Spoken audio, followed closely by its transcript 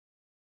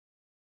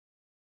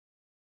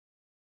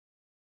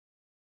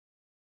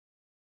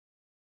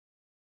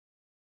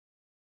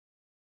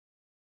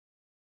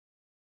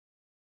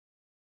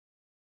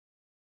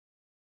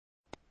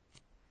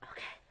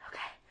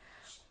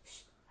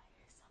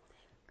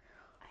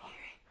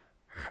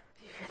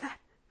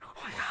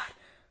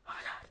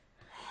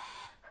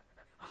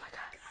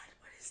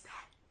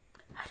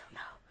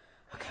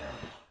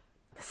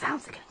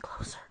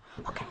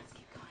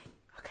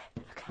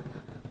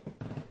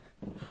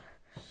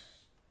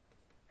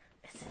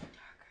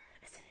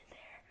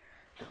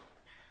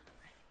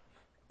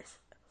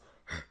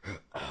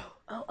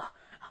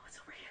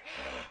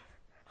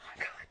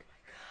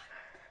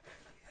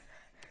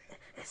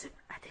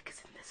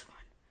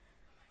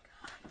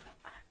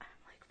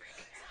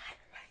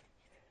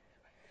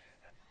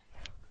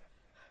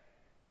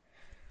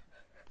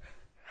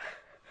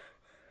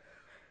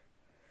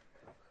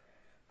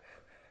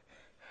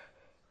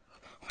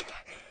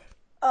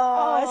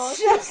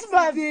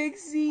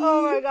Dixie.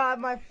 Oh my god,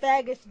 my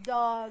faggot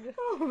dog.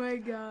 Oh my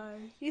gosh.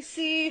 You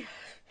see,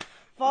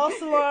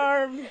 false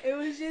alarm. It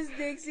was just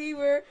Dixie.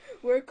 We're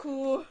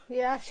cool.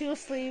 Yeah, she was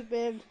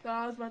sleeping.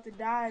 Thought I was about to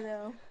die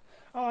though.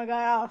 Oh my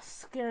god, I was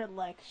scared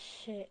like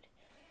shit.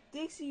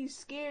 Dixie, you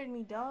scared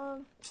me,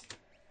 dog.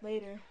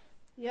 Later.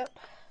 Yep.